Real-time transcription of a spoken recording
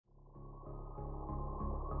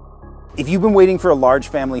If you've been waiting for a large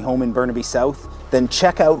family home in Burnaby South, then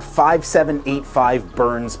check out 5785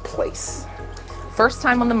 Burns Place. First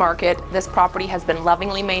time on the market, this property has been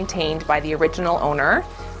lovingly maintained by the original owner.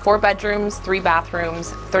 4 bedrooms, 3 bathrooms,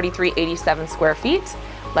 3387 square feet.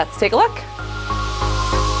 Let's take a look.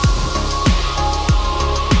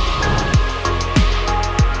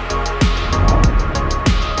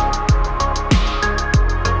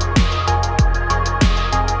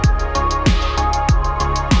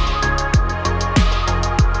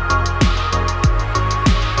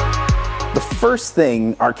 First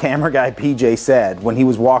thing our camera guy PJ said when he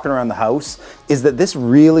was walking around the house is that this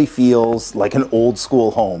really feels like an old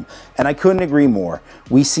school home, and I couldn't agree more.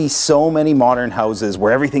 We see so many modern houses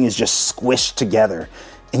where everything is just squished together,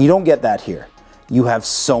 and you don't get that here. You have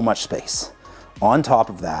so much space. On top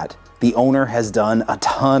of that, the owner has done a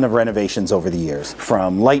ton of renovations over the years,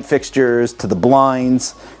 from light fixtures to the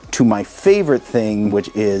blinds to my favorite thing,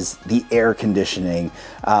 which is the air conditioning.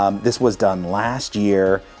 This was done last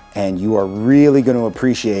year, and you are really going to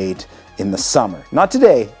appreciate in the summer. Not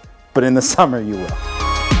today, but in the summer you will.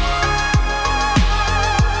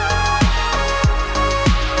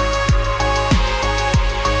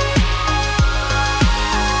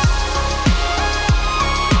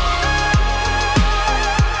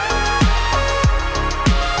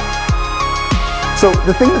 So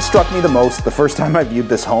the thing that struck me the most the first time I viewed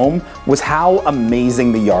this home was how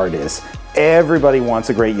amazing the yard is. Everybody wants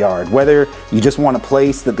a great yard, whether you just want a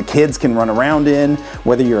place that the kids can run around in,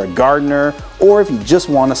 whether you're a gardener, or if you just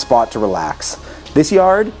want a spot to relax. This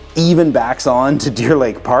yard even backs on to Deer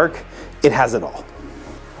Lake Park. It has it all.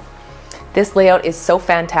 This layout is so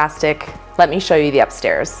fantastic. Let me show you the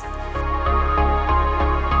upstairs.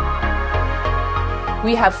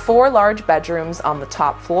 We have 4 large bedrooms on the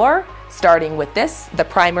top floor, starting with this, the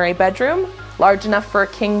primary bedroom, large enough for a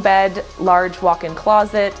king bed, large walk-in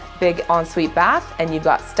closet, big ensuite bath, and you've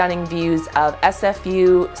got stunning views of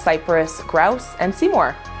SFU, Cypress, Grouse, and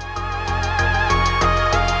Seymour.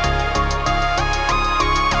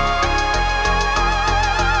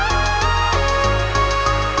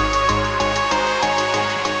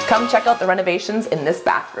 Come check out the renovations in this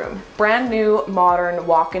bathroom. Brand new modern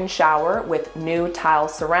walk-in shower with new tile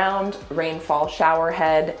surround, rainfall shower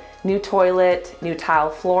head, new toilet, new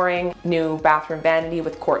tile flooring, new bathroom vanity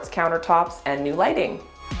with quartz countertops, and new lighting.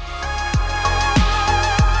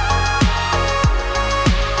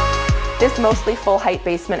 This mostly full height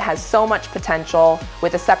basement has so much potential.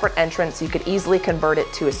 With a separate entrance, you could easily convert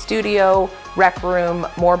it to a studio, rec room,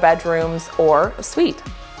 more bedrooms, or a suite.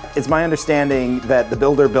 It's my understanding that the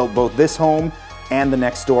builder built both this home and the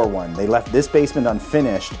next door one. They left this basement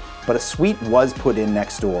unfinished, but a suite was put in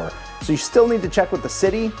next door. So you still need to check with the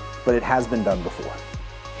city, but it has been done before.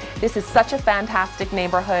 This is such a fantastic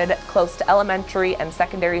neighborhood, close to elementary and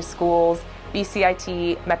secondary schools,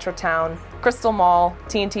 BCIT, Metrotown, Crystal Mall,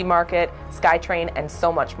 TNT Market, SkyTrain, and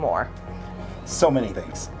so much more. So many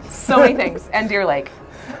things. So many things, and Deer Lake.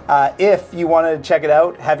 If you want to check it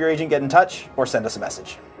out, have your agent get in touch or send us a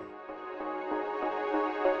message.